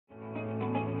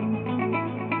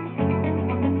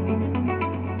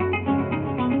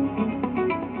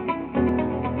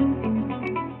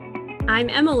I'm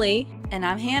Emily. And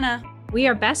I'm Hannah. We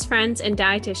are best friends and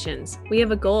dietitians. We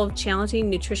have a goal of challenging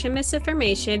nutrition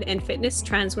misinformation and fitness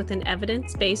trends with an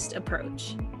evidence-based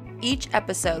approach. Each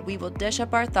episode, we will dish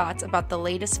up our thoughts about the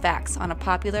latest facts on a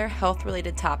popular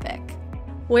health-related topic.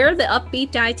 We're the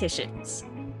Up-Beet Dietitians.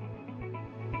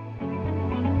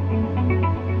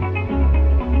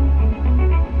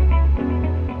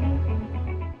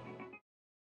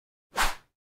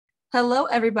 Hello,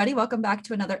 everybody. Welcome back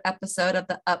to another episode of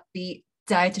the Up-Beet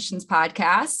Dietitians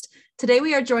podcast. Today,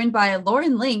 we are joined by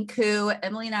Lauren Link, who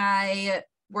Emily and I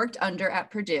worked under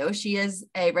at Purdue. She is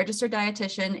a registered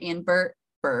dietitian and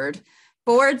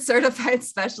board certified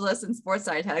specialist in sports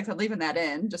dietetics. I'm leaving that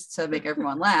in just to make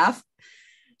everyone laugh.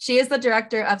 She is the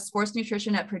director of sports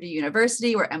nutrition at Purdue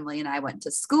University, where Emily and I went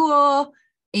to school.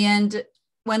 And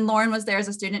when Lauren was there as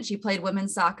a student, she played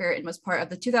women's soccer and was part of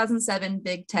the 2007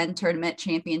 Big Ten Tournament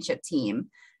Championship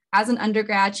team. As an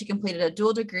undergrad, she completed a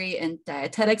dual degree in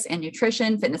Dietetics and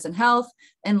Nutrition, Fitness and Health,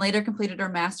 and later completed her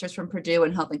master's from Purdue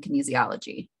in Health and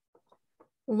Kinesiology.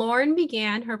 Lauren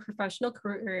began her professional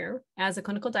career as a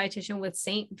clinical dietitian with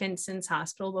St. Vincent's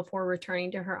Hospital before returning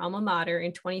to her alma mater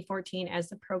in 2014 as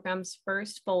the program's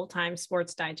first full-time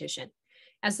sports dietitian.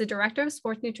 As the director of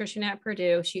sports nutrition at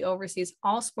Purdue, she oversees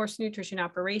all sports nutrition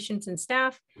operations and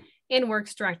staff and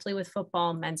works directly with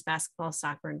football, men's basketball,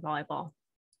 soccer, and volleyball.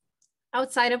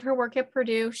 Outside of her work at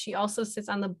Purdue, she also sits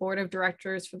on the board of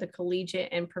directors for the Collegiate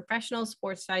and Professional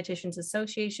Sports Dietitians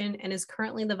Association and is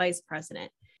currently the vice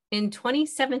president. In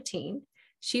 2017,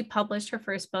 she published her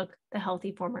first book, The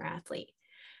Healthy Former Athlete.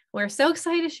 We're so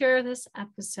excited to share this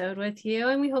episode with you,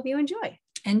 and we hope you enjoy.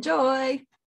 Enjoy.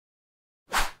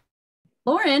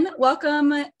 Lauren,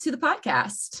 welcome to the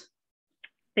podcast.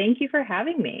 Thank you for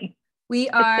having me.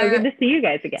 It's so good to see you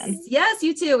guys again. Yes,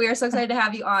 you too. We are so excited to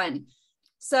have you on.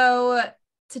 So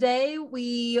today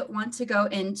we want to go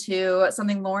into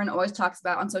something Lauren always talks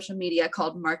about on social media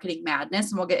called marketing madness.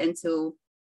 And we'll get into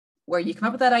where you come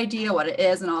up with that idea, what it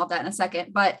is, and all of that in a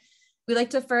second. But we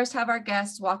like to first have our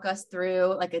guests walk us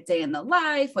through like a day in the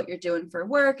life, what you're doing for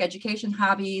work, education,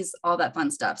 hobbies, all that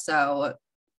fun stuff. So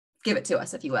give it to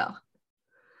us, if you will.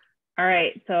 All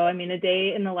right. So, a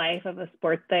day in the life of a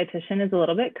sports dietitian is a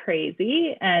little bit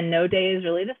crazy, and no day is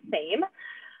really the same.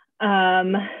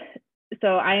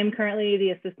 So I am currently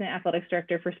the assistant athletics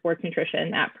director for sports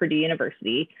nutrition at Purdue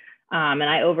University. And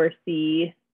I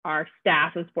oversee our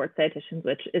staff of sports dietitians,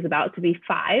 which is about to be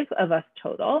 5 of us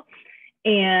total.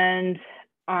 And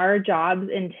our jobs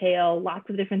entail lots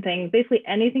of different things, basically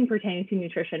anything pertaining to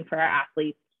nutrition for our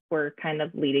athletes. We're kind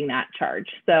of leading that charge.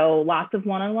 So lots of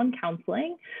one-on-one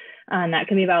counseling, and that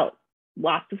can be about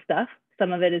lots of stuff.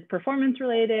 Some of it is performance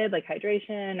related, like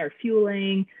hydration or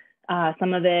fueling.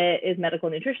 Some of it is medical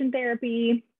nutrition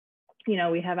therapy.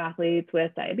 We have athletes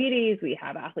with diabetes. We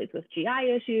have athletes with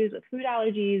GI issues, with food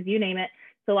allergies, you name it.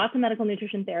 So lots of medical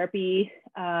nutrition therapy.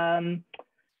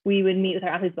 We would meet with our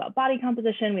athletes about body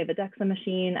composition. We have a DEXA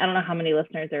machine. I don't know how many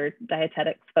listeners are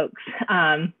dietetics folks.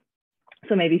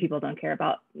 So maybe people don't care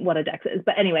about what a DEXA is.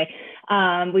 But anyway,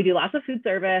 we do lots of food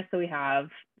service. So we have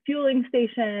fueling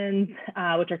stations,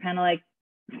 which are kind of like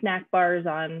snack bars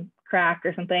on crack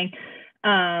or something.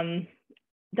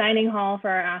 Dining hall for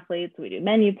our athletes. We do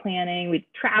menu planning. We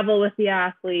travel with the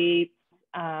athletes.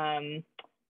 We're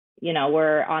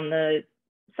on the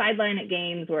sideline at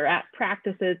games. We're at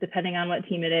practices, depending on what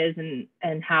team it is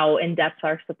and how in-depth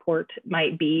our support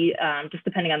might be, just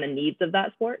depending on the needs of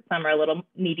that sport. Some are a little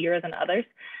needier than others.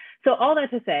 So all that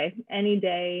to say, any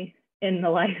day in the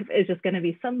life is just going to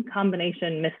be some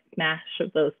combination mismatch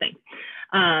of those things.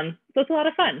 So it's a lot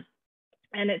of fun,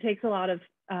 and it takes a lot of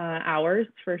hours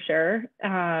for sure.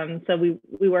 So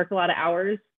we work a lot of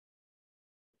hours,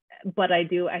 but I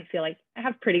feel like I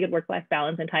have pretty good work-life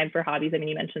balance and time for hobbies.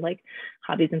 You mentioned like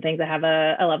hobbies and things. I have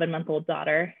a 11-month-old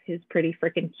daughter who's pretty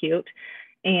freaking cute.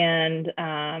 And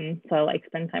so I like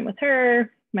spend time with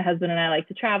her. My husband and I like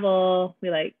to travel.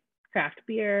 We like craft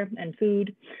beer and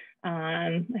food.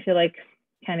 I feel like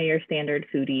kind of your standard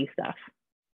foodie stuff.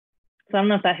 So I don't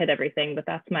know if that hit everything, but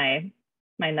that's my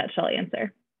nutshell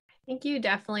answer. I think you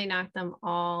definitely knocked them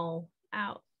all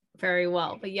out very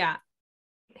well. But yeah,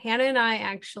 Hannah and I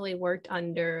actually worked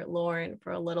under Lauren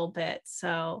for a little bit.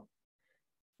 So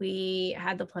we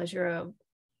had the pleasure of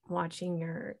watching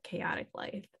your chaotic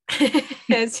life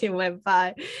as you went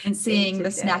by. And seeing the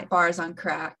snack bars on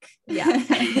crack. Yeah.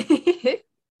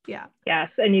 Yeah. Yes.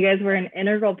 And you guys were an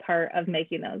integral part of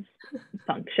making those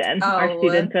function. Our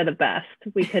students are the best.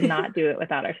 We could not do it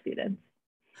without our students.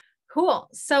 Cool.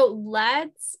 So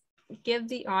let's give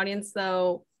the audience,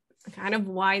 though, kind of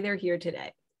why they're here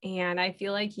today. And I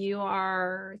feel like you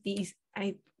are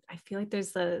I I feel like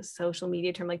there's the social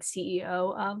media term like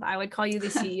CEO of, I would call you the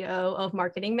CEO of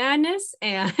Marketing Madness,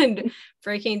 and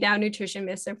breaking down nutrition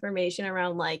misinformation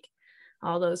around like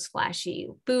all those flashy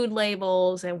food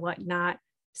labels and whatnot.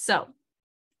 So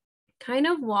kind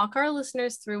of walk our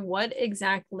listeners through what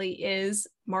exactly is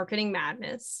Marketing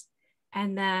Madness.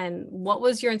 And then what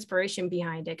was your inspiration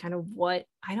behind it? Kind of what,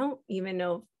 I don't even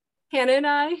know. Hannah and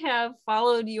I have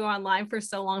followed you online for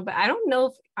so long, but I don't know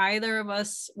if either of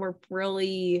us were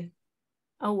really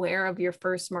aware of your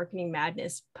first Marketing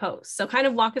Madness post. So kind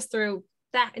of walk us through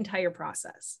that entire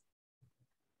process.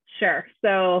 Sure.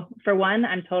 So for one,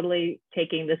 I'm totally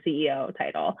taking the CEO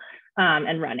title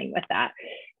and running with that.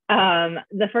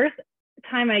 The first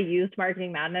time I used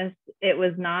Marketing Madness, it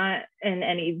was not in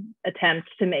any attempt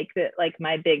to make it like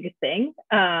my big thing.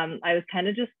 I was kind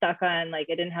of just stuck on like,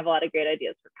 I didn't have a lot of great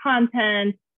ideas for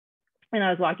content, and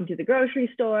I was walking through the grocery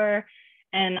store,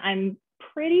 and I'm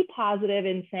pretty positive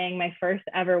in saying my first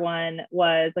ever one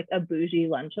was like a bougie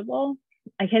Lunchable.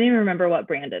 I can't even remember what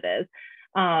brand it is.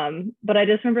 But I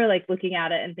just remember like looking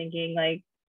at it and thinking like,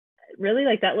 really,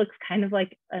 like that looks kind of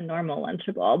like a normal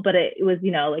Lunchable, but it was,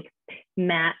 you know, like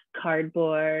matte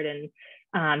cardboard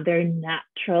and very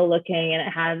natural looking, and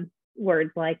it had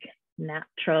words like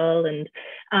natural and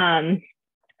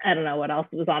I don't know what else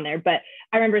was on there, but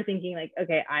I remember thinking like,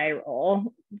 okay, eye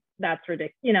roll, that's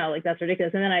ridiculous, you know, like that's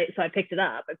ridiculous. And then I picked it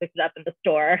up in the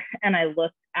store, and I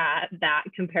looked at that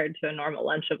compared to a normal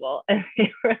Lunchable, and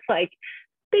they were like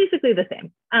basically the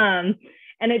same.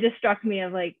 And it just struck me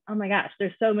of like, oh my gosh,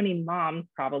 there's so many moms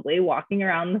probably walking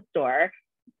around the store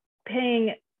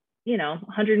paying, you know,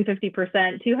 150%,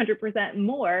 200%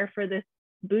 more for this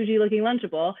bougie looking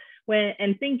Lunchable,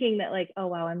 and thinking that like, oh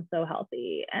wow, I'm so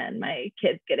healthy and my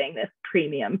kid's getting this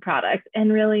premium product,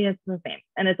 and really it's the same,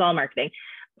 and it's all marketing.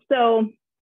 So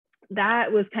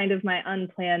that was kind of my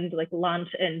unplanned like launch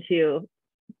into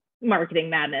Marketing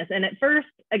Madness. And at first,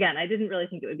 again, I didn't really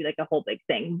think it would be like a whole big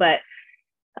thing, but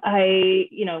I,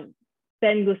 you know,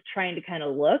 then was trying to kind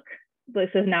of look, but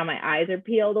so now my eyes are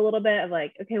peeled a little bit of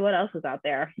like, okay, what else is out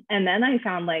there? And then I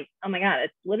found like, oh my God,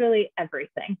 it's literally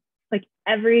everything. Like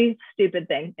every stupid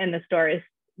thing in the store is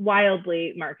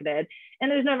wildly marketed,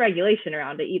 and there's no regulation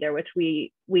around it either, which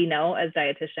we know as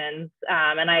dietitians.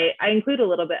 And I include a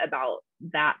little bit about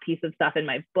that piece of stuff in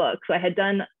my book. So I had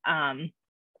done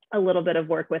a little bit of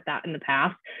work with that in the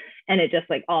past, and it just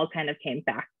like all kind of came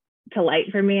back to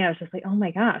light for me. I was just like, oh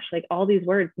my gosh, like all these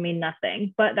words mean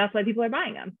nothing, but that's why people are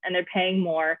buying them, and they're paying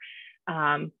more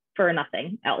for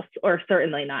nothing else, or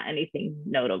certainly not anything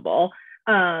notable.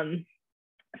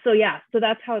 So yeah, so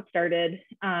that's how it started.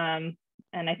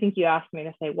 And I think you asked me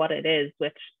to say what it is,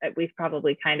 which we've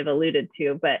probably kind of alluded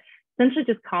to, but essentially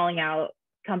just calling out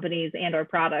companies and or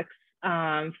products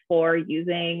for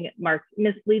using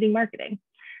misleading marketing,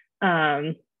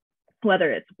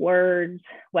 whether it's words,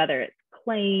 whether it's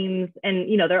claims. And,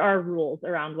 you know, there are rules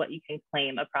around what you can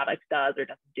claim a product does or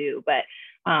doesn't do, but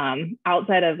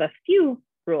outside of a few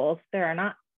rules, there are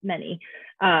not many.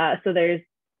 So there's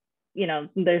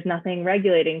nothing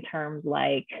regulating terms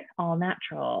like all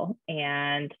natural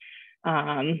and,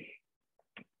 oh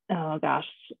gosh,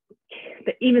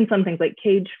 even some things like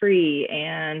cage free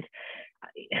and,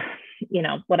 you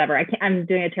know, whatever. I'm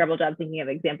doing a terrible job thinking of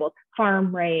examples.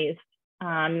 Farm raised,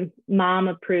 mom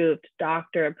approved,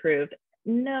 doctor approved,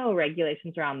 no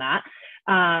regulations around that.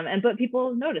 But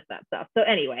people notice that stuff. So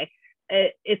anyway,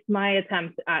 it's my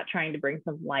attempt at trying to bring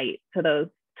some light to those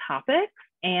topics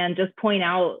and just point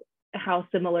out how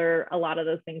similar a lot of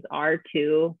those things are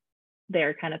to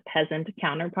their kind of peasant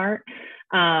counterpart,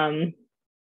 and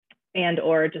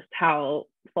or just how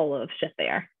full of shit they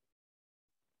are.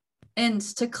 And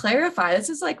to clarify, this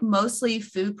is like mostly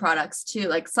food products too.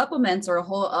 Like supplements are a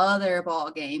whole other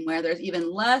ball game where there's even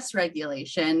less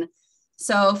regulation.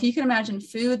 So if you can imagine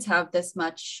foods have this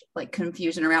much like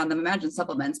confusion around them, imagine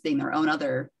supplements being their own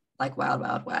other like wild,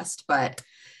 wild west. But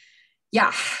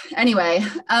yeah, anyway,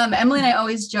 Emily and I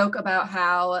always joke about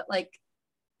how like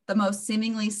the most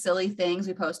seemingly silly things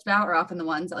we post about are often the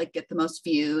ones that like get the most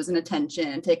views and attention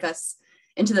and take us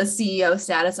into the CEO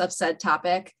status of said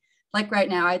topic. Like right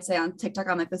now, I'd say on TikTok,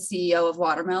 I'm like the CEO of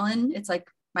watermelon. It's like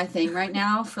my thing right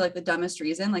now for like the dumbest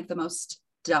reason, like the most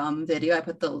dumb video I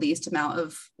put the least amount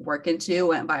of work into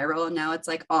went viral, and now it's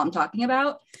like all I'm talking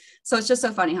about. So it's just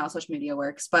so funny how social media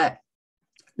works. But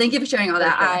thank you for sharing all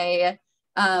that.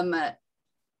 Sure.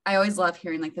 I always love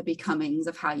hearing like the becomings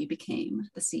of how you became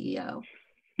the CEO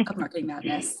of Marketing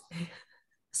Madness.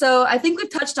 So I think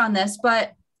we've touched on this,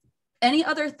 but any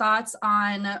other thoughts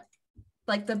on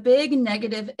like the big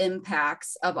negative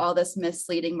impacts of all this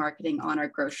misleading marketing on our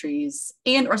groceries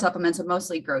and or supplements, but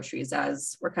mostly groceries,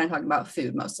 as we're kind of talking about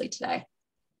food mostly today.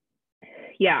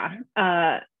 Yeah.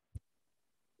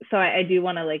 So I do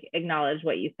want to like acknowledge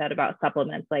what you said about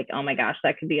supplements. Like, oh my gosh,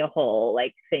 that could be a whole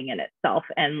like thing in itself.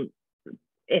 And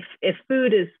if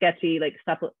food is sketchy, like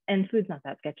and food's not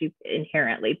that sketchy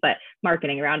inherently, but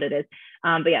marketing around it is.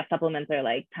 But yeah, supplements are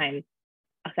like times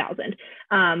 1,000.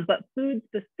 But food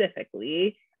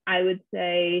specifically, I would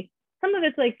say some of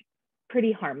it's like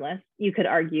pretty harmless. You could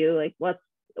argue like what's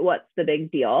the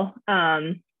big deal?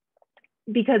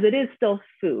 Because it is still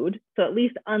food. So at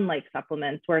least unlike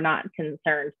supplements, we're not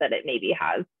concerned that it maybe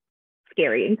has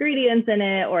scary ingredients in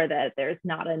it or that there's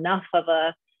not enough of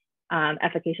a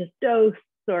efficacious dose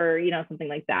or, you know, something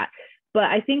like that. But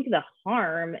I think the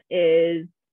harm is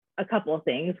a couple of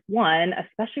things. One,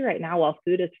 especially right now while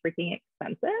food is freaking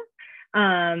expensive.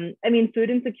 I mean,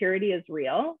 food insecurity is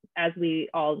real, as we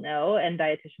all know, and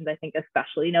dietitians, I think,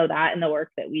 especially know that in the work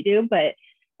that we do. But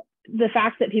the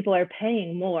fact that people are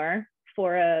paying more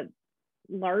for a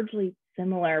largely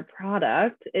similar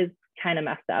product is kind of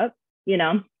messed up, you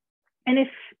know? And if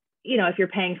you're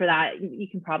paying for that, you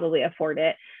can probably afford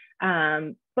it.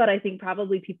 But I think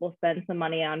probably people spend some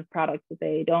money on products that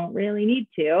they don't really need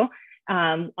to,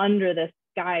 under the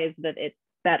guise that it's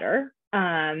better.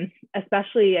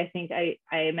 Especially, I think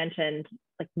I mentioned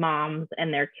like moms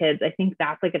and their kids. I think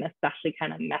that's like an especially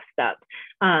kind of messed up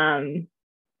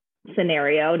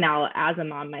scenario. Now, as a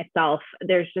mom myself,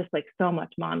 there's just like so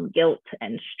much mom guilt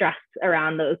and stress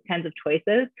around those kinds of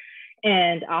choices.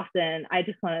 And often I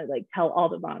just want to like tell all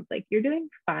the moms, like, you're doing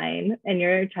fine and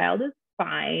your child is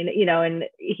fine, you know, and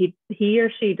he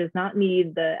or she does not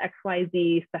need the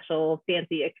XYZ special,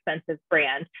 fancy, expensive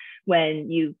brand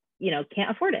when you can't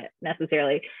afford it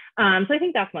necessarily. So I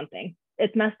think that's one thing.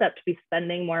 It's messed up to be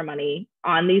spending more money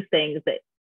on these things that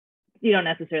you don't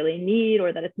necessarily need,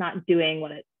 or that it's not doing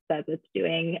what it says it's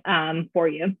doing for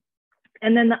you.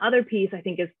 And then the other piece, I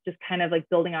think, is just kind of like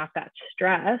building off that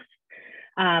stress.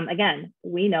 Again,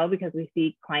 we know, because we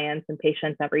see clients and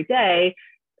patients every day,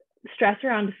 stress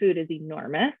around food is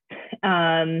enormous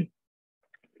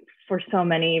for so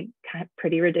many kind of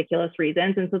pretty ridiculous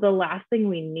reasons. And so the last thing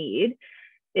we need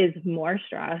is more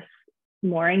stress,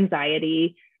 more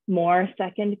anxiety, more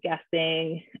second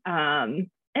guessing.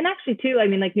 And actually too, I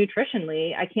mean, like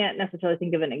nutritionally, I can't necessarily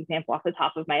think of an example off the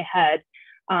top of my head,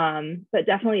 but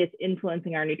definitely it's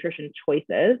influencing our nutrition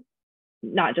choices,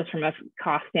 not just from a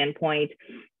cost standpoint,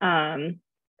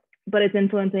 but it's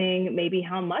influencing maybe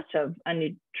how much of a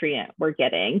nutrient we're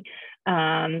getting.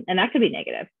 And that could be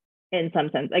negative in some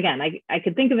sense. Again, I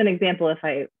could think of an example if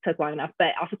I took long enough,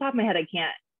 but off the top of my head, I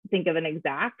can't think of an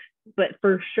exact, but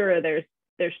for sure there's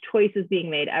choices being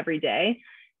made every day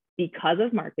because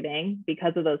of marketing,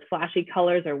 because of those flashy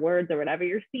colors or words or whatever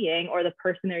you're seeing, or the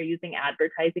person they're using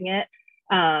advertising it,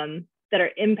 that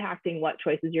are impacting what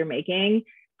choices you're making,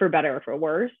 for better or for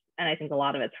worse. And I think a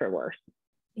lot of it's for worse.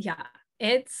 Yeah.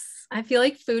 I feel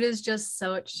like food is just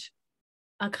such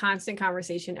a constant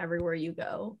conversation everywhere you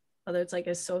go, whether it's like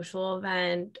a social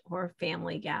event or a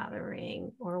family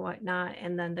gathering or whatnot.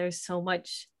 And then there's so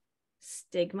much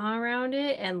stigma around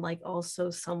it, and like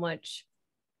also so much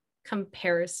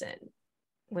comparison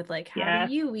with like, how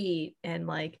do you eat and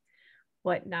like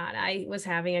whatnot. I was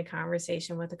having a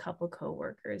conversation with a couple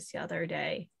coworkers the other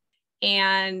day,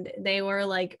 and they were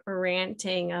like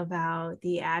ranting about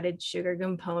the added sugar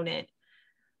component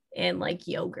in like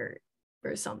yogurt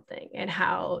or something, and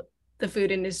how the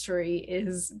food industry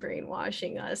is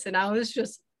brainwashing us. And I was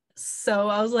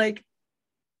like,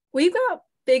 we've got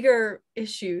bigger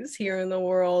issues here in the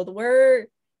world where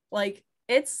like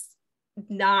it's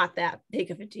not that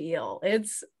big of a deal.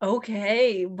 It's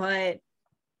okay, but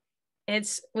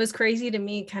it was crazy to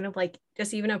me, kind of like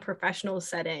just even a professional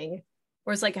setting,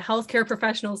 or it's like a healthcare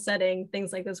professional setting,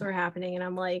 things like this were happening. And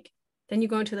I'm like, then you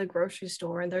go into the grocery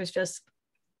store and there's just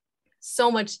so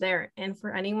much there. And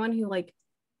for anyone who like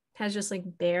has just like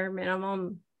bare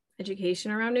minimum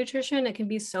education around nutrition, it can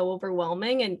be so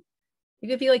overwhelming, and you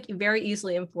could be like very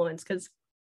easily influenced because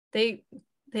they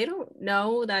don't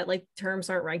know that like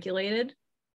terms aren't regulated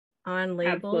on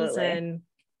labels. Absolutely. And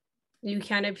you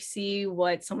kind of see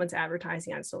what someone's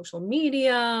advertising on social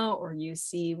media, or you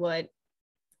see what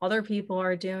other people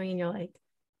are doing, and you're like,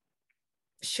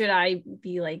 should I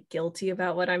be like guilty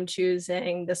about what I'm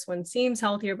choosing? This one seems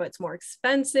healthier, but it's more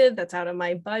expensive. That's out of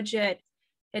my budget.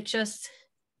 It just,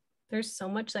 there's so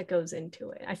much that goes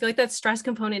into it. I feel like that stress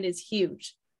component is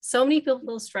huge. So many people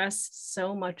feel stressed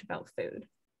so much about food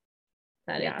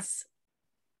that it's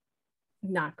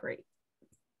not great.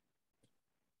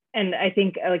 And I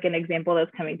think like an example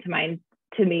that's coming to mind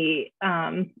to me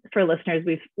for listeners,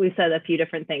 we've said a few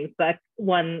different things, but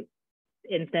one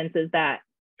instance is that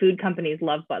food companies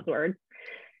love buzzwords.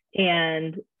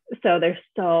 And so there's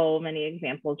so many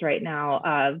examples right now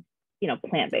of,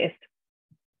 plant-based,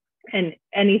 and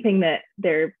anything that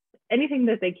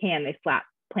they can, they slap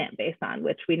plant-based on,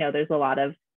 which we know there's a lot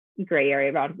of gray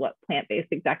area around what plant-based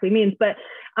exactly means. But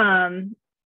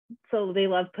so they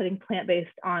love putting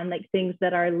plant-based on like things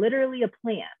that are literally a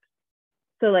plant.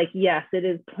 So like, yes, it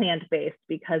is plant-based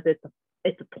because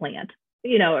it's a plant,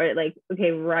 or like,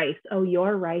 okay, rice. Oh,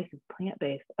 your rice is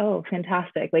plant-based. Oh,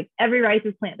 fantastic. Like every rice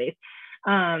is plant-based.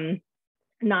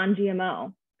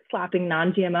 Non-GMO, slapping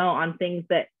non-GMO on things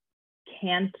that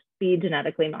can't be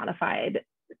genetically modified.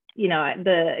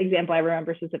 The example I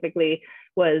remember specifically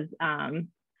was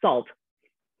salt.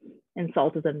 And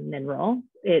salt is a mineral.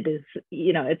 It is,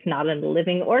 it's not a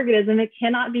living organism. It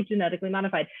cannot be genetically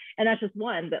modified. And that's just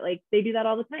one, but like they do that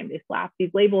all the time. They slap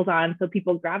these labels on so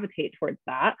people gravitate towards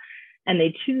that and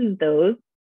they choose those.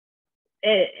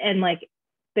 And like,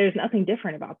 there's nothing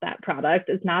different about that product.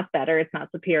 It's not better. It's not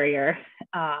superior.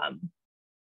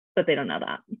 But they don't know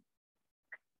that.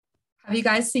 Have you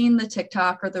guys seen the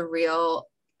TikTok or the reel?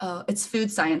 It's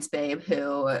Food Science Babe,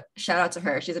 who, shout out to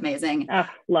her. She's amazing. Oh,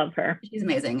 love her. She's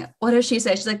amazing. What does she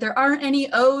say? She's like, there aren't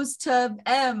any O's to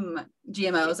M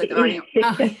GMOs. Like there aren't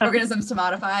any organisms to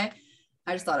modify.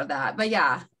 I just thought of that. But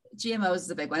yeah, GMOs is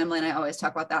a big one. Emily and I always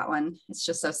talk about that one. It's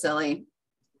just so silly.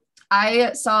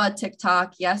 I saw a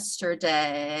TikTok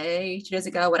yesterday, 2 days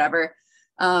ago, whatever.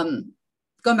 Going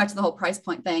back to the whole price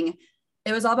point thing.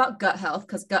 It was all about gut health,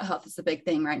 because gut health is the big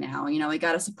thing right now. We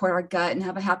got to support our gut and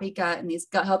have a happy gut. And these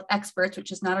gut health experts,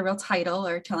 which is not a real title,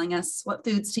 are telling us what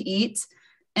foods to eat.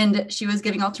 And she was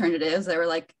giving alternatives. They were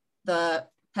like the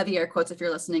heavy air quotes, if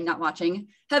you're listening, not watching,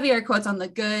 heavy air quotes on the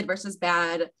good versus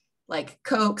bad, like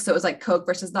Coke. So it was like Coke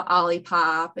versus the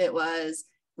Olipop. It was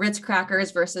Ritz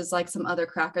crackers versus like some other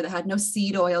cracker that had no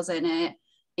seed oils in it.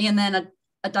 And then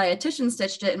a dietitian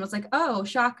stitched it and was like, oh,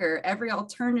 shocker. Every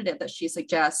alternative that she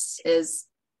suggests is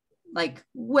like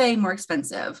way more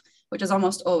expensive, which is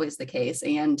almost always the case.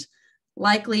 And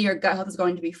likely your gut health is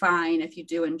going to be fine if you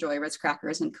do enjoy Ritz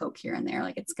crackers and Coke here and there.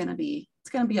 Like it's going to be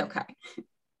okay.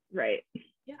 Right.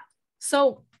 Yeah.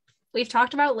 So we've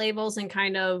talked about labels and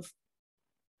kind of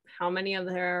how many of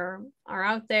them are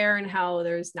out there and how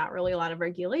there's not really a lot of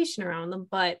regulation around them,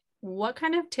 but what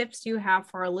kind of tips do you have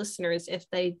for our listeners if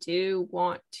they do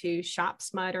want to shop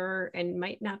smarter and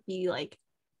might not be like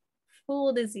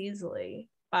fooled as easily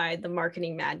by the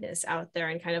marketing madness out there,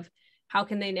 and kind of how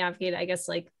can they navigate, I guess,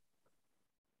 like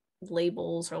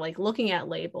labels or like looking at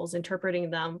labels, interpreting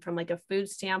them from like a food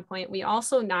standpoint? We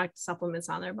also knocked supplements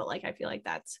on there, but like I feel like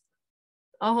that's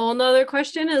a whole nother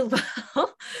question as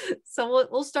well. So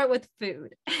we'll start with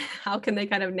food. How can they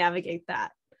kind of navigate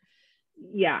that?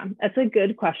 Yeah, that's a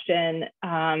good question.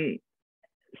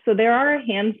 So there are a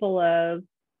handful of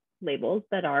labels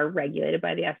that are regulated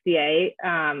by the FDA,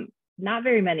 not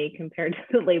very many compared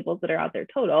to the labels that are out there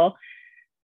total.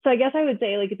 So I guess I would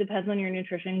say like it depends on your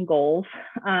nutrition goals,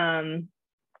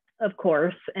 of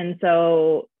course. And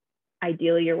so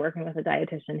ideally you're working with a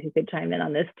dietitian who could chime in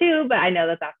on this too, but I know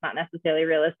that that's not necessarily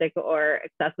realistic or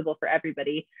accessible for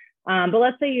everybody. But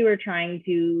let's say you were trying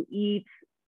to eat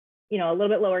a little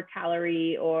bit lower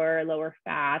calorie or lower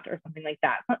fat or something like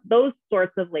that. Those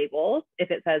sorts of labels,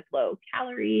 if it says low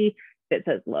calorie, if it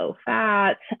says low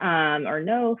fat or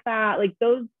no fat, like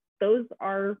those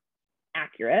are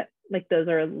accurate. Like those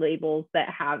are labels that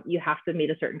you have to meet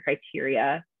a certain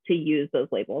criteria to use those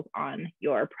labels on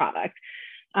your product.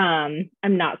 I'm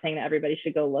not saying that everybody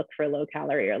should go look for low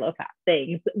calorie or low fat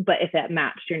things, but if that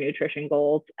matched your nutrition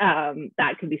goals,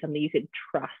 that could be something you could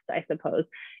trust, I suppose,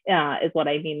 is what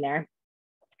I mean there.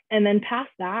 And then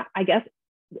past that, I guess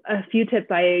a few tips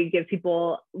I give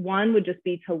people, one would just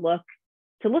be to look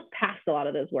past a lot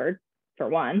of those words, for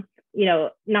one,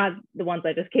 not the ones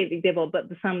I just gave the example, but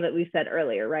some that we said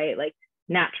earlier, right? Like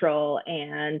natural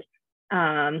and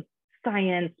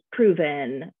science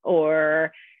proven,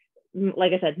 or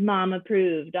like I said, mom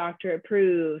approved, doctor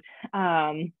approved.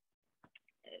 There's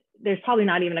probably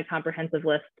not even a comprehensive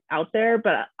list out there,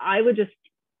 but I would just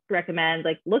recommend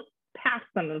like look past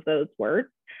some of those words.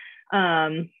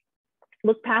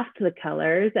 Look past the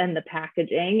colors and the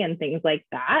packaging and things like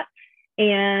that.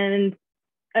 And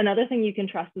another thing you can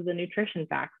trust is a nutrition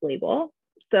facts label.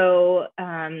 So,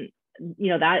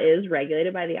 that is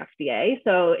regulated by the FDA.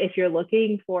 So if you're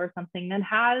looking for something that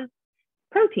has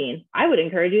protein, I would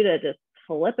encourage you to just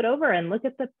flip it over and look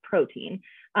at the protein,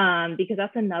 because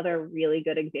that's another really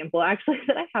good example actually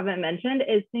that I haven't mentioned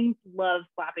is things love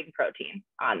slapping protein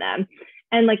on them,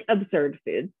 and like absurd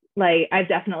foods. Like I've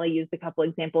definitely used a couple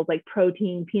examples like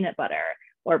protein peanut butter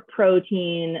or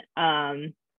protein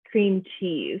cream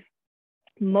cheese.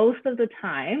 Most of the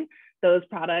time, those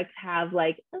products have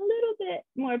like a little bit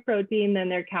more protein than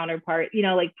their counterpart. You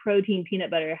know, like protein peanut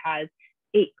butter has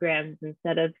 8 grams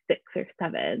instead of 6 or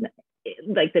 7,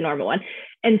 like the normal one.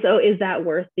 And so is that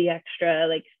worth the extra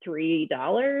like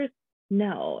 $3?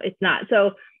 No, it's not.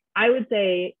 So I would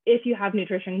say if you have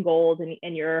nutrition goals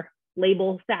and you're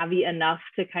label savvy enough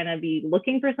to kind of be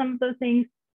looking for some of those things,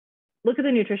 look at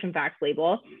the nutrition facts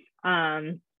label,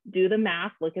 do the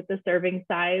math, look at the serving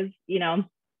size, you know,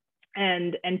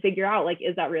 and figure out like,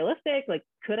 is that realistic? Like,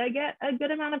 could I get a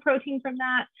good amount of protein from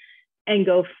that? And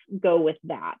go with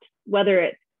that, whether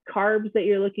it's carbs that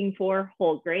you're looking for,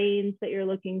 whole grains that you're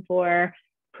looking for,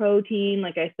 protein,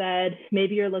 like I said,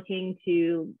 maybe you're looking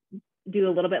to do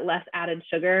a little bit less added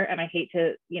sugar. And I hate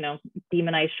to, you know,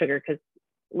 demonize sugar because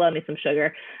love me some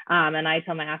sugar. And I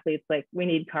tell my athletes, like, we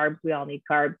need carbs. We all need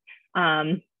carbs.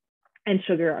 And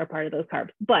sugar are part of those carbs.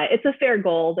 But it's a fair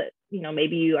goal that, you know,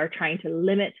 maybe you are trying to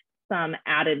limit some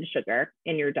added sugar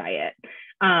in your diet.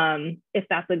 If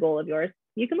that's a goal of yours,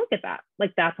 you can look at that.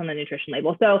 Like that's on the nutrition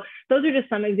label. So those are just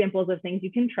some examples of things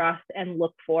you can trust and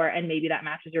look for, and maybe that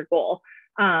matches your goal.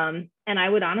 And I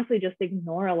would honestly just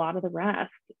ignore a lot of the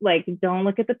rest. Like, don't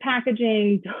look at the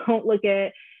packaging. Don't look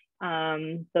at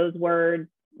those words.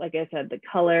 Like I said, the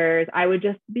colors. I would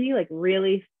just be like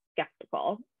really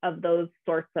skeptical of those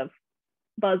sorts of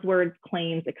buzzwords,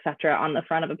 claims, etc. on the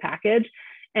front of a package.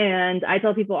 And I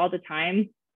tell people all the time,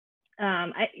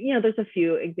 you know, there's a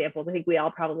few examples. I think we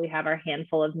all probably have our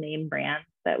handful of name brands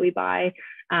that we buy,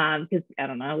 because I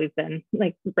don't know, we've been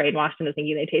like brainwashed into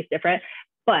thinking they taste different.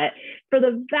 But for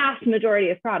the vast majority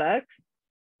of products,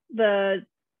 the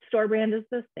store brand is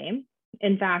the same.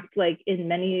 In fact, like in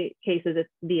many cases, it's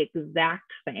the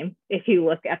exact same if you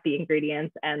look at the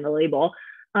ingredients and the label.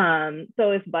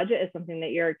 So if budget is something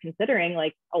that you're considering,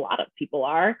 like a lot of people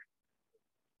are,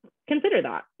 consider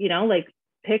that, you know, like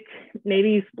pick,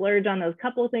 maybe you splurge on those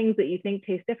couple of things that you think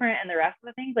taste different, and the rest of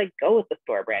the things, like go with the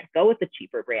store brand, go with the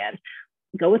cheaper brand,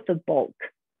 go with the bulk.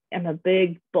 I'm a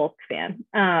big bulk fan.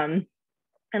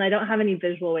 And I don't have any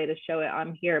visual way to show it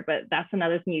on here, but that's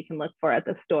another thing you can look for at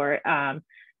the store.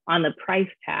 On the price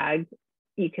tag,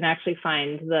 you can actually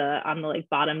find on the like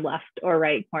bottom left or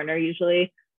right corner,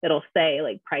 usually it'll say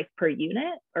like price per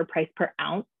unit or price per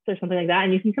ounce or something like that.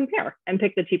 And you can compare and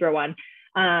pick the cheaper one.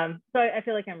 So I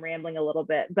feel like I'm rambling a little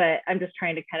bit, but I'm just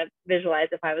trying to kind of visualize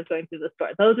if I was going through the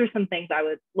store. Those are some things I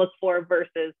would look for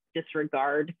versus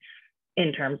disregard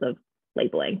in terms of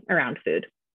labeling around food.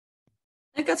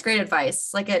 I think that's great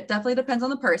advice. Like, it definitely depends on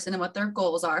the person and what their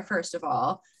goals are, first of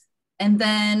all. And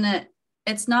then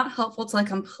it's not helpful to like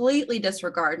completely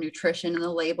disregard nutrition and the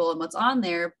label and what's on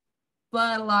there,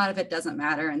 but a lot of it doesn't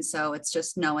matter. And so it's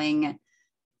just knowing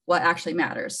what actually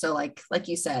matters. So like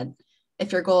you said,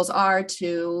 if your goals are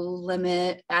to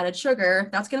limit added sugar,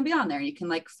 that's going to be on there. You can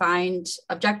like find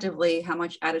objectively how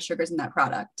much added sugar is in that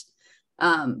product.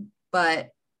 But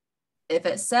if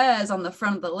it says on the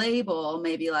front of the label,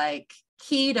 maybe like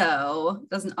keto,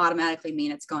 doesn't automatically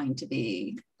mean it's going to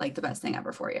be like the best thing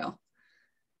ever for you.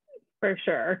 For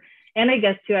sure. And I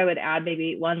guess too, I would add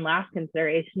maybe one last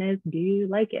consideration is, do you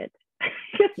like it?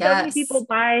 Because so many people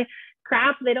buy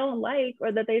crap they don't like,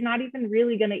 or that they're not even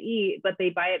really going to eat, but they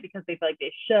buy it because they feel like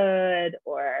they should,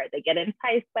 or they get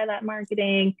enticed by that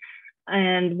marketing.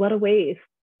 And what a waste,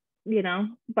 you know,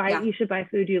 you should buy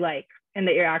food you like and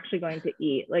that you're actually going to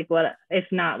eat. Like, what, if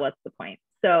not, what's the point?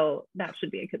 So that should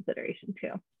be a consideration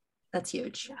too. That's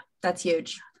huge. Yeah. That's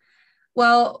huge.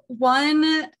 Well,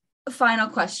 one final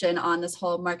question on this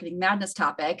whole marketing madness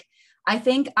topic. I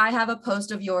think I have a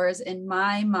post of yours in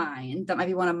my mind that might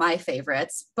be one of my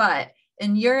favorites, but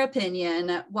in your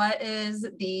opinion, what is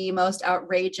the most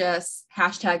outrageous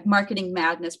hashtag marketing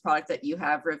madness product that you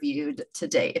have reviewed to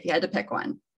date, if you had to pick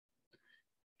one?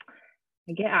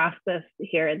 I get asked this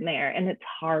here and there, and it's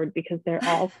hard because they're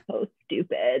all so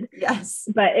stupid. Yes.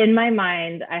 But in my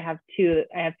mind, I have two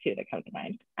that come to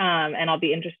mind. And I'll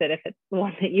be interested if it's the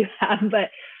one that you have,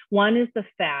 but one is the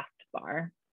fast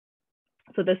bar.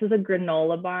 So this is a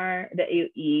granola bar that you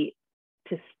eat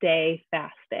to stay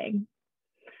fasting.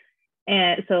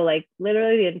 And so like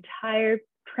literally the entire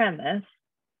premise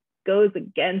goes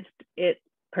against its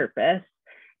purpose,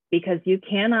 because you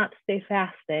cannot stay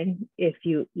fasting if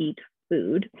you eat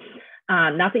food.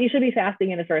 Not that you should be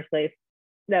fasting in the first place.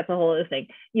 That's a whole other thing.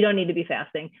 You don't need to be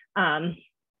fasting.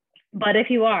 But if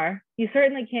you are, you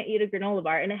certainly can't eat a granola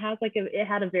bar. And it has it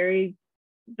had a very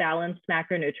balanced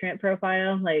macronutrient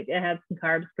profile. Like it had some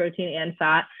carbs, protein, and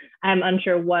fat. I'm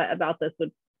unsure what about this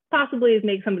would possibly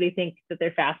make somebody think that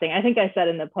they're fasting. I think I said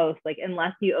in the post, like,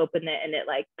 unless you open it and it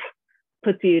like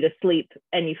puts you to sleep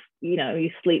and you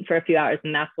sleep for a few hours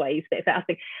and that's why you stay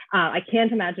fasting. I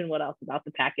can't imagine what else about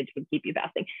the package would keep you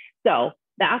fasting. So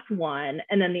that's one.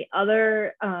 And then the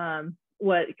other,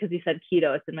 because you said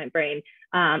keto, it's in my brain,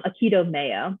 a keto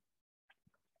mayo,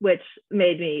 which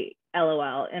made me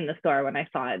LOL in the store when I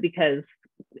saw it, because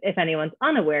if anyone's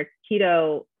unaware,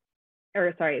 mayo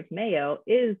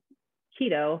is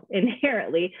keto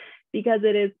inherently because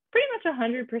it is pretty much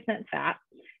 100% fat,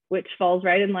 which falls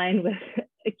right in line with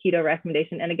a keto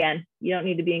recommendation. And again, you don't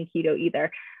need to be in keto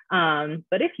either.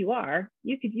 But if you are,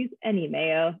 you could use any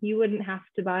mayo. You wouldn't have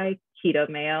to buy keto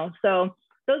mayo. So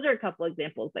those are a couple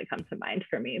examples that come to mind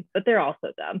for me, but they're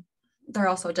also dumb. They're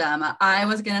also dumb. I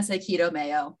was going to say keto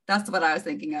mayo. That's what I was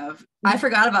thinking of. I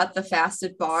forgot about the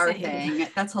fasted bar thing.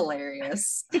 That's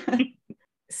hilarious.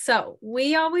 So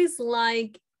we always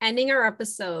like ending our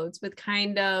episodes with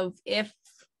kind of, if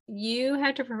you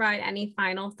had to provide any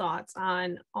final thoughts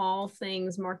on all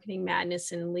things marketing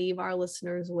madness and leave our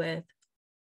listeners with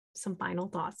some final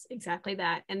thoughts, exactly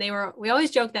that. And we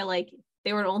always joke that like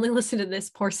they would only listen to this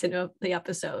portion of the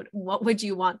episode. What would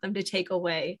you want them to take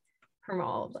away from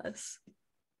all of this?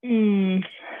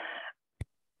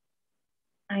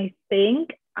 I think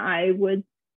I would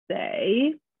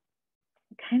say,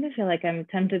 I kind of feel like I'm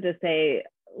tempted to say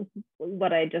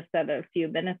what I just said a few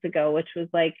minutes ago, which was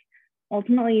like,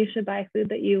 ultimately you should buy food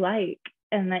that you like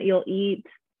and that you'll eat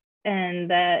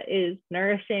and that is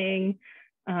nourishing.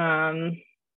 And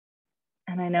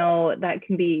I know that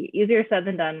can be easier said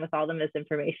than done with all the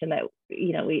misinformation that,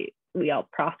 we all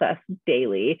process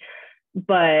daily.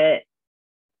 But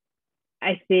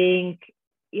I think,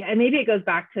 maybe it goes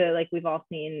back to like, we've all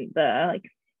seen the like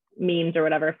memes or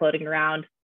whatever floating around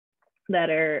that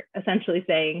are essentially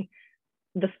saying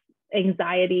the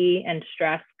anxiety and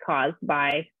stress caused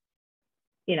by,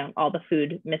 all the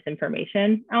food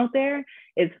misinformation out there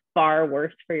is far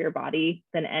worse for your body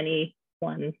than any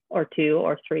 1 or 2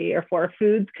 or 3 or 4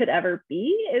 foods could ever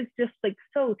be. Is just like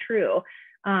so true.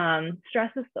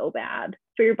 Stress is so bad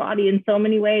for your body in so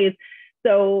many ways.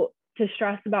 So to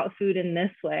stress about food in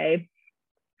this way,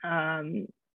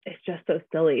 it's just so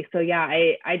silly. So yeah,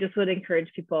 I just would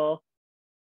encourage people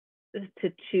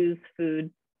to choose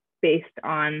food based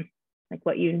on like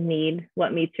what you need,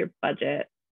 what meets your budget,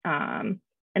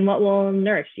 and what will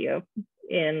nourish you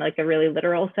in like a really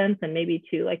literal sense, and maybe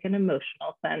to like an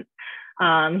emotional sense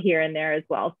here and there as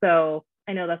well. So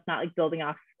I know that's not like building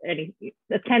off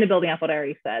that's kind of building off what I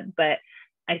already said, but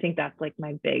I think that's like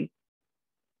my big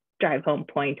drive home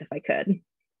point if I could.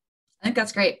 I think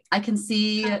that's great. I can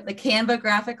see the Canva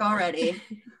graphic already.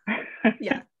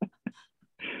 Yeah.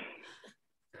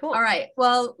 Cool. All right.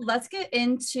 Well, let's get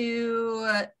into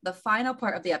the final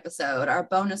part of the episode, our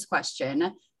bonus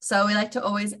question. So we like to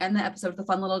always end the episode with a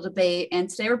fun little debate. And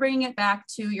today we're bringing it back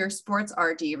to your sports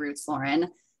RD roots, Lauren.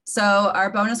 So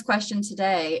our bonus question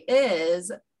today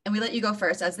is, and we let you go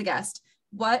first as the guest,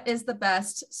 what is the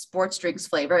best sports drinks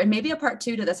flavor? And maybe a part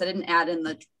 2 to this I didn't add in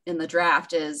the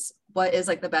draft is, what is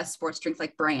like the best sports drink,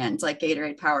 like brands like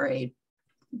Gatorade, Powerade,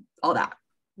 all that.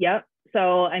 Yep.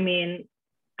 So, I mean,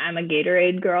 I'm a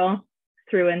Gatorade girl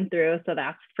through and through. So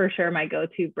that's for sure my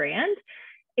go-to brand.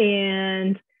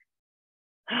 And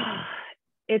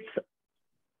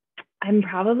I'm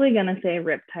probably going to say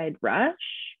Riptide Rush.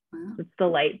 Wow. It's the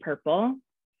light purple.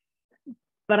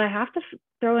 But I have to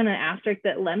throw in an asterisk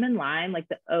that lemon lime, like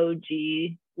the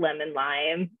OG lemon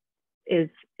lime, is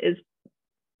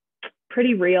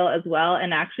pretty real as well.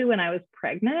 And actually, when I was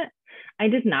pregnant, I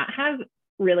did not have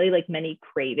really like many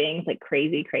cravings, like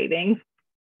crazy cravings.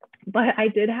 But I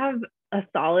did have a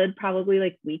solid, probably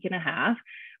like week and a half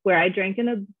where I drank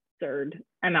an absurd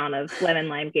amount of lemon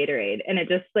lime Gatorade. And it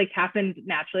just like happened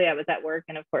naturally. I was at work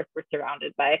and of course we're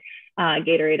surrounded by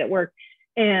Gatorade at work.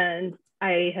 And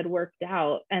I had worked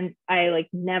out and I like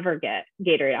never get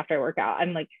Gatorade after I work out.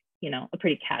 I'm like, a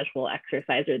pretty casual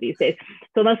exerciser these days.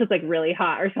 So unless it's like really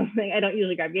hot or something, I don't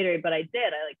usually grab Gatorade, but I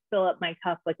did. I like fill up my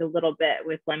cup like a little bit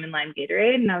with lemon lime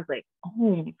Gatorade. And I was like,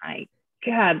 oh my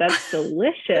God, that's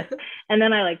delicious. And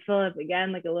then I like fill up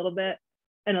again, like a little bit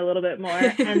and a little bit more.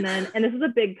 And this is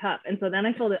a big cup. And so then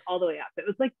I filled it all the way up. It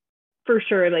was like for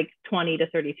sure, like 20 to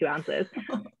 32 ounces.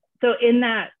 So in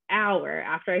that hour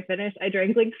after I finished, I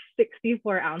drank like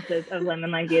 64 ounces of lemon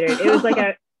lime Gatorade. It was like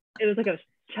I was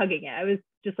chugging it. I was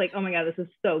just like, oh my God, this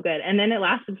is so good. And then it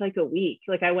lasted like a week.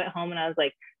 Like I went home and I was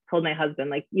like told my husband,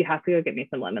 like, you have to go get me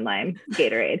some lemon lime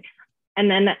Gatorade.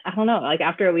 And then, I don't know, like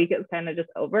after a week, it was kind of just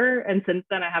over. And since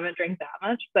then I haven't drank that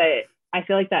much, but I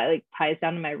feel like that like ties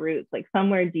down to my roots. Like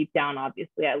somewhere deep down,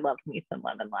 obviously, I love me some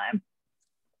lemon lime.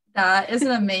 That is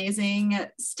an amazing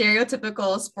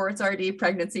stereotypical sports RD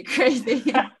pregnancy craving.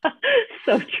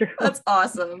 So true. That's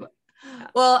awesome.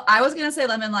 Well, I was going to say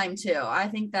lemon lime too. I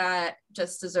think that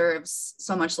just deserves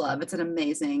so much love. It's an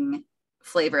amazing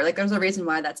flavor. Like there's a reason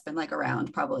why that's been like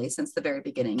around probably since the very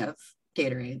beginning of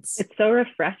Gatorades. It's so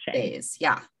refreshing. Days.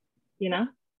 Yeah. You know? And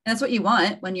that's what you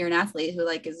want when you're an athlete who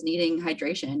like is needing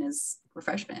hydration is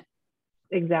refreshment.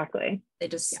 Exactly.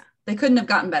 They couldn't have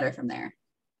gotten better from there.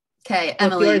 Okay, What's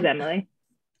Emily. yours, Emily?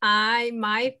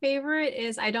 My favorite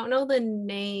is, I don't know the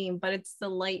name, but it's the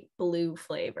light blue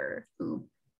flavor. Ooh.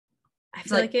 I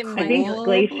feel like it might I think be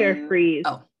Glacier blue. Freeze.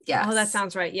 Oh, yeah. Oh, that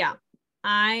sounds right. Yeah.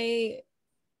 I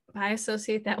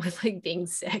associate that with like being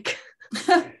sick.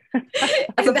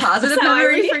 That's a positive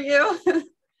memory for you.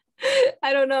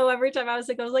 I don't know. Every time I was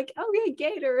sick, I was like, oh yeah,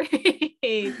 Gatorade.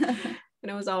 And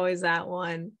it was always that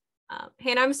one.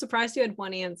 Hannah, I'm surprised you had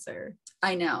one answer.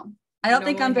 I know. I don't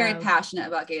think I'm very passionate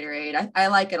about Gatorade. I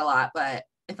like it a lot, but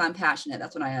if I'm passionate,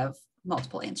 that's when I have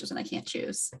multiple answers and I can't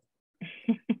choose.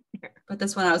 But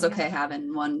this one I was okay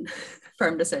having one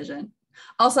firm decision.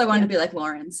 Also, I wanted to be like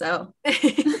Lauren, so.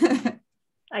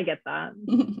 I get that.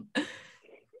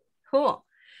 Cool.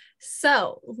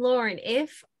 So, Lauren,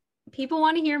 if people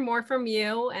want to hear more from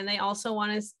you and they also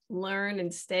want to learn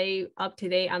and stay up to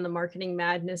date on the marketing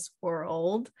madness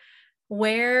world,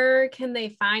 where can they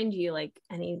find you? Like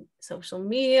any social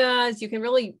medias? You can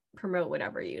really promote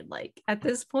whatever you'd like at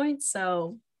this point.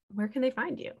 So where can they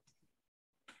find you?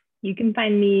 You can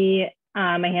find me,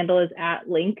 my handle is at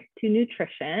Link to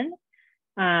Nutrition.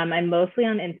 I'm mostly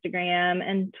on Instagram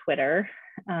and Twitter.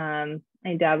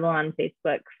 I dabble on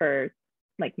Facebook for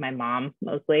like my mom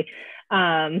mostly. So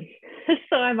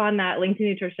I'm on that, Link to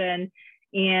Nutrition.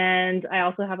 And I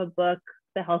also have a book,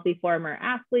 The Healthy Former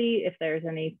Athlete. If there's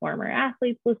any former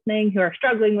athletes listening who are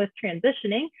struggling with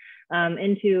transitioning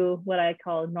into what I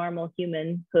call normal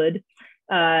humanhood,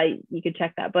 you could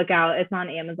check that book out. It's on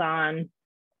Amazon,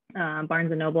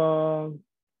 Barnes & Noble,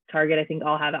 Target, I think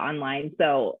all have it online.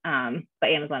 So, but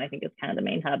Amazon, I think, is kind of the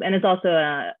main hub. And it's also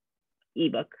an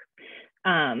ebook.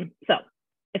 So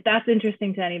if that's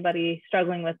interesting to anybody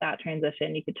struggling with that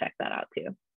transition, you could check that out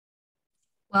too.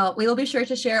 Well, we will be sure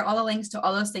to share all the links to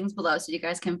all those things below so you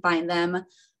guys can find them.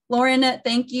 Lauren,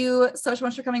 thank you so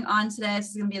much for coming on today. This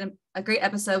is going to be a great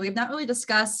episode. We've not really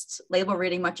discussed label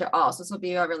reading much at all, so this will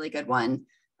be a really good one.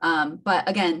 But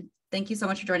again, thank you so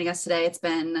much for joining us today. It's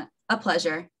been a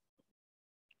pleasure.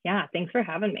 Yeah, thanks for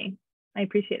having me. I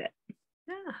appreciate it.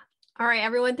 Yeah. All right,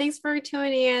 everyone. Thanks for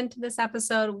tuning in to this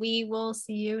episode. We will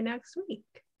see you next week.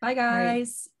 Bye,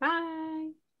 guys. Right. Bye.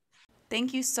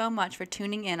 Thank you so much for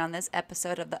tuning in on this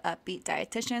episode of the Up-Beet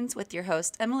Dietitians with your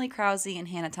hosts, Emily Krause and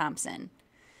Hannah Thompson.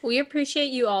 We appreciate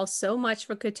you all so much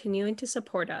for continuing to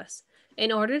support us.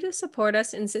 In order to support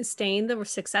us and sustain the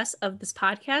success of this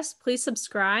podcast, please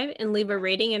subscribe and leave a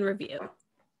rating and review.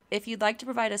 If you'd like to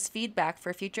provide us feedback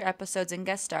for future episodes and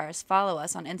guest stars, follow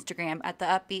us on Instagram at the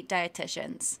Up-Beet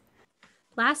Dietitians.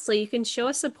 Lastly, you can show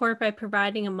us support by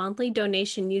providing a monthly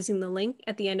donation using the link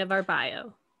at the end of our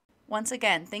bio. Once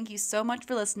again, thank you so much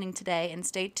for listening today, and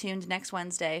stay tuned next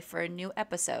Wednesday for a new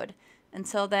episode.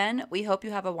 Until then, we hope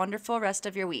you have a wonderful rest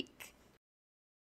of your week.